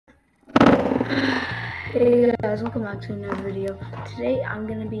Hey guys, welcome back to another video. Today I'm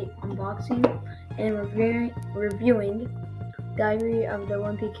going to be unboxing and reviewing Diary of the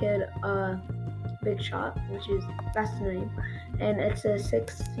Wimpy Kid Big Shot, that's the name. And it's a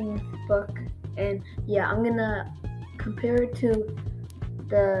 16th book, and yeah, I'm going to compare it to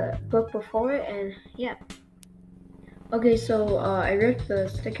the book before it, and yeah. Okay, so I ripped the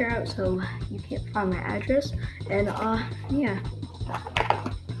sticker out so you can't find my address, and yeah.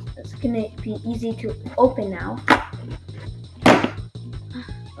 It's gonna be easy to open now.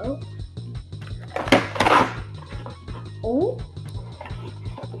 Oh. Oh.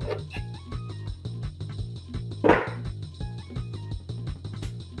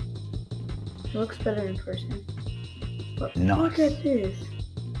 It looks better in person. But nice. Look at this.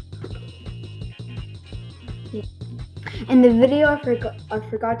 In the video, I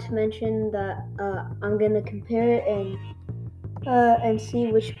forgot to mention that I'm gonna compare it and see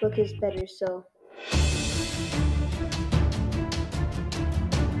which book is better. So.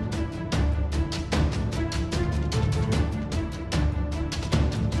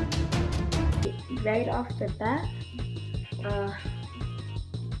 Right off the bat,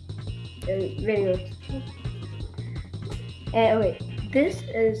 video. Wait, this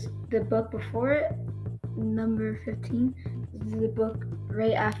is the book before it, number 15. This is the book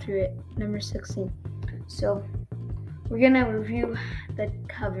right after it, number 16. So we're gonna review the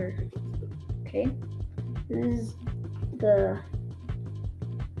cover. Okay, this is the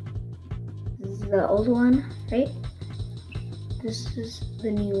old one, right? This is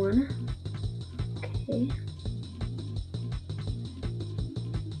the new one. Okay.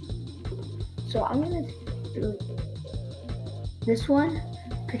 So I'm gonna do this one.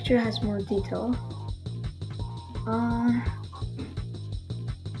 Picture has more detail.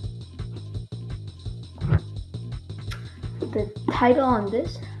 The title on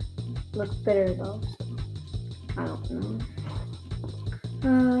this looks better though. So I don't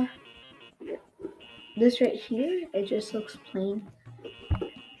know. This right here, it just looks plain.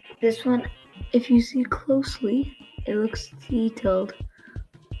 This one, if you see closely, it looks detailed.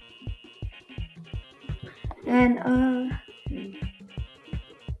 And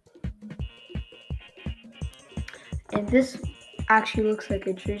this actually looks like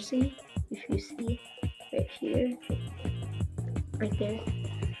a jersey. If you see right here, right there,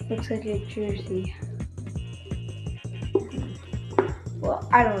 looks like a jersey. Well,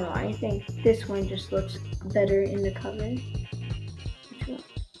 I don't know. I think this one just looks better in the cover. Which one?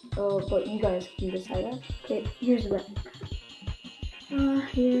 Oh, but you guys can decide that. Okay, here's the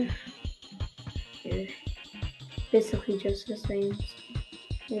here. Basically just the same.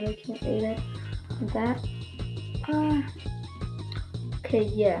 Here, I can't read it. That. Okay,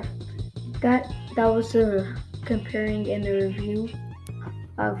 yeah. That was the comparing and the review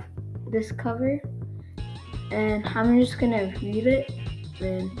of this cover. And I'm just gonna read it.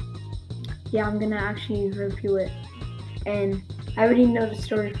 And yeah, I'm gonna actually review it. And I already know the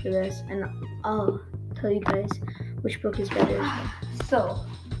story for this, and I'll tell you guys which book is better. So,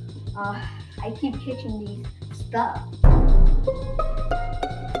 I keep catching these stuff.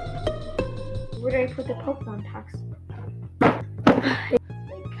 Where did I put the Pokemon tags?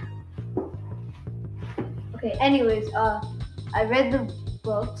 Okay, anyways, I read the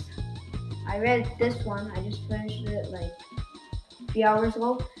books. I read this one. I just finished it like a few hours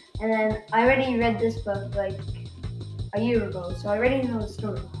ago. And then I already read this book like a year ago, so I already know the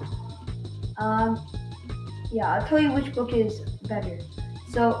story. Yeah, I'll tell you which book is better.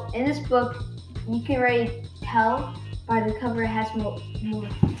 So in this book, you can already tell by the cover it has more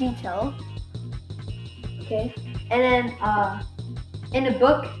detail. Okay, and then in the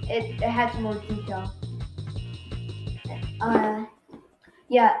book it has more detail.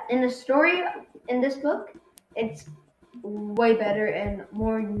 Yeah, in the story in this book, it's way better and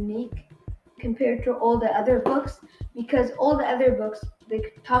more unique compared to all the other books, because all the other books, they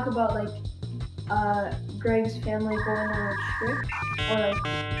talk about like Greg's family going on a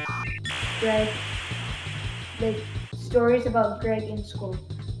trip, or like stories about Greg in school.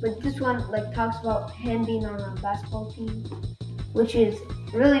 But this one like talks about him being on a basketball team, which is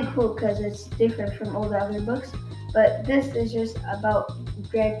really cool because it's different from all the other books. But this is just about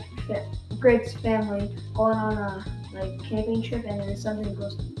Greg's family going on a like camping trip, and then something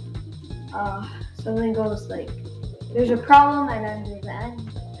goes like there's a problem, and then there's the end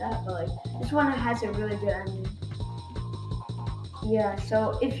like that. But like this one has a really good ending. Yeah,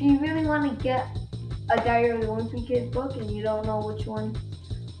 so if you really want to get a Diary of the Wimpy Kid book and you don't know which one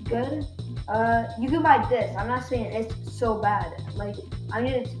good, you can buy this. I'm not saying it's so bad. Like I'm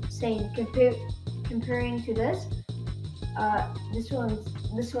just saying comparing to this, this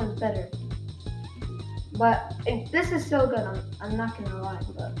one's better. But this is still good. I'm not gonna lie,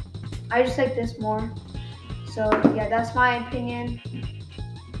 but I just like this more. So yeah, that's my opinion.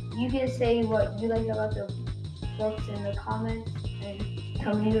 You can say what you like about the books in the comments and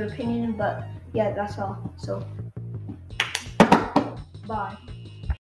tell me your opinion. But yeah, that's all. So bye.